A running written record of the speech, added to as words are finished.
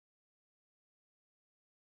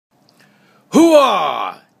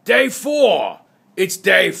Hooah! Day 4! It's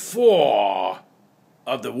day 4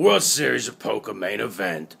 of the World Series of Poker main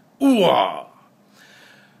event. Ooh-ah!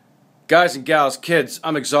 Guys and gals, kids,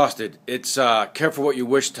 I'm exhausted. It's careful what you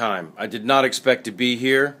wish time. I did not expect to be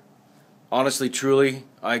here. Honestly, truly,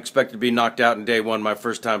 I expected to be knocked out in day 1, my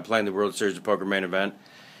first time playing the World Series of Poker main event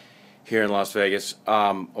here in Las Vegas.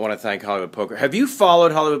 I want to thank Hollywood Poker. Have you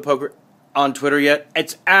followed Hollywood Poker on Twitter yet?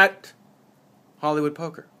 It's at Hollywood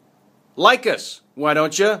Poker. Like us, why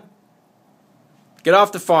don't you? Get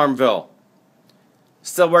off the Farmville.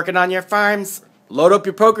 Still working on your farms? Load up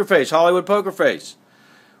your poker face, Hollywood Poker Face.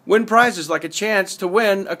 Win prizes like a chance to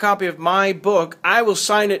win a copy of my book. I will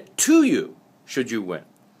sign it to you, should you win.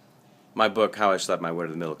 My book, How I Slept My Way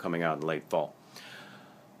to the Middle, coming out in late fall.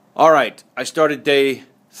 All right, I started day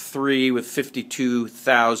 3 with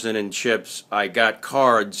 52,000 in chips. I got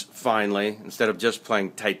cards, finally, instead of just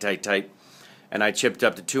playing tight. And I chipped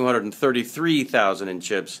up to 233,000 in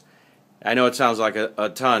chips. I know it sounds like a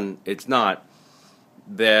ton. It's not.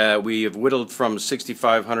 We have whittled from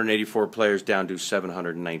 6,584 players down to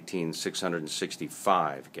 719,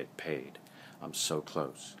 665 get paid. I'm so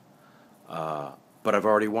close. But I've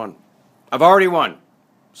already won. I've already won.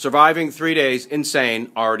 Surviving 3 days,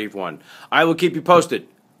 insane, already won. I will keep you posted.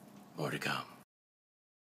 More to come.